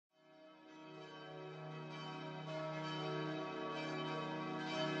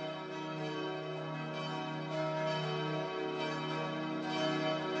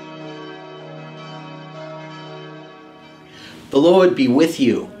The Lord be with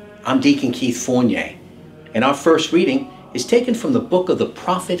you. I'm Deacon Keith Fournier, and our first reading is taken from the book of the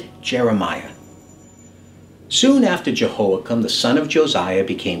prophet Jeremiah. Soon after Jehoiakim, the son of Josiah,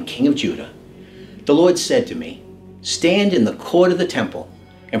 became king of Judah, the Lord said to me, "Stand in the court of the temple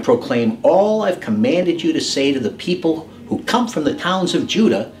and proclaim all I've commanded you to say to the people who come from the towns of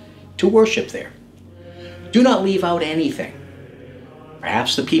Judah to worship there. Do not leave out anything.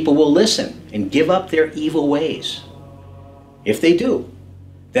 Perhaps the people will listen and give up their evil ways. If they do,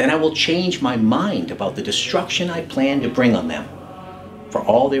 then I will change my mind about the destruction I plan to bring on them for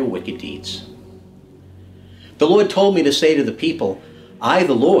all their wicked deeds." The Lord told me to say to the people, "I,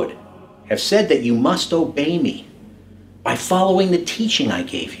 the Lord, have said that you must obey me by following the teaching I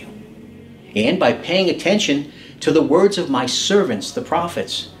gave you, and by paying attention to the words of my servants, the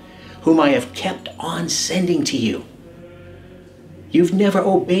prophets, whom I have kept on sending to you. You've never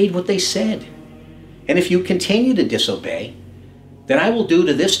obeyed what they said, and if you continue to disobey, then I will do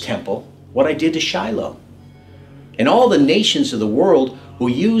to this temple what I did to Shiloh, and all the nations of the world will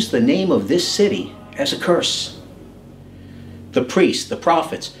use the name of this city as a curse." The priests, the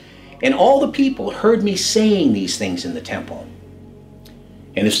prophets, and all the people heard me saying these things in the temple.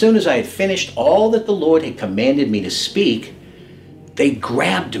 And as soon as I had finished all that the Lord had commanded me to speak, they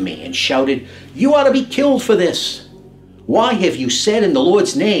grabbed me and shouted, "You ought to be killed for this. Why have you said in the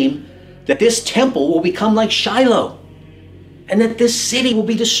Lord's name that this temple will become like Shiloh, and that this city will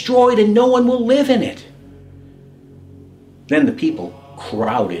be destroyed and no one will live in it?" Then the people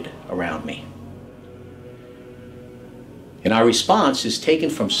crowded around me. And our response is taken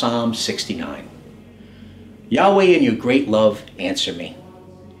from Psalm 69. "Yahweh, in your great love, answer me.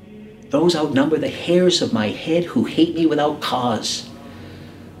 Those outnumber the hairs of my head who hate me without cause.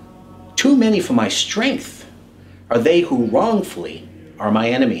 Too many for my strength are they who wrongfully are my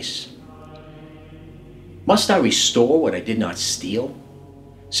enemies. Must I restore what I did not steal?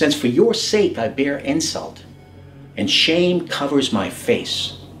 Since for your sake I bear insult, and shame covers my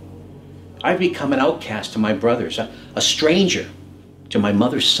face. I've become an outcast to my brothers, a stranger to my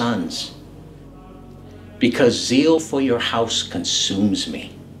mother's sons, because zeal for your house consumes me,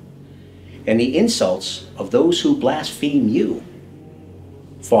 and the insults of those who blaspheme you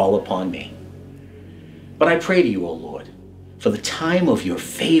fall upon me. But I pray to you, O Lord, for the time of your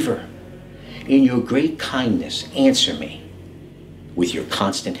favor. In your great kindness, answer me with your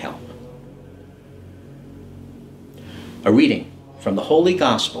constant help." A reading from the Holy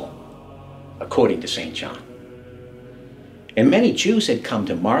Gospel according to St. John. And many Jews had come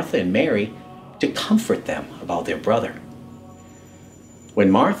to Martha and Mary to comfort them about their brother.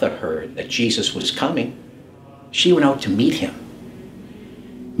 When Martha heard that Jesus was coming, she went out to meet him.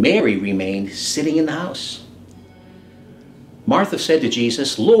 Mary remained sitting in the house. Martha said to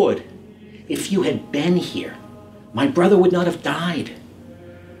Jesus, "Lord, if you had been here, my brother would not have died.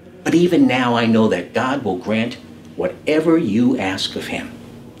 But even now I know that God will grant whatever you ask of him."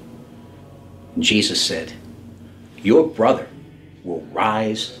 And Jesus said, "Your brother will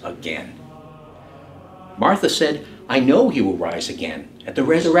rise again." Martha said, "I know he will rise again at the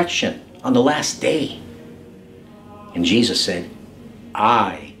resurrection on the last day." And Jesus said,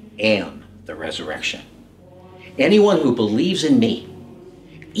 "I am the resurrection. Anyone who believes in me,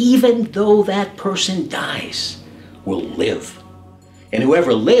 even though that person dies, will live. And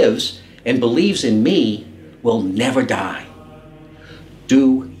whoever lives and believes in me will never die.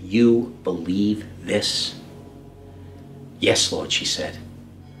 Do you believe this?" "Yes, Lord," she said.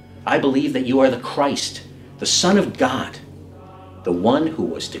 "I believe that you are the Christ, the Son of God, the one who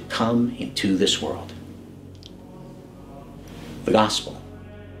was to come into this world." The Gospel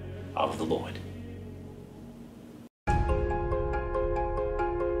of the Lord.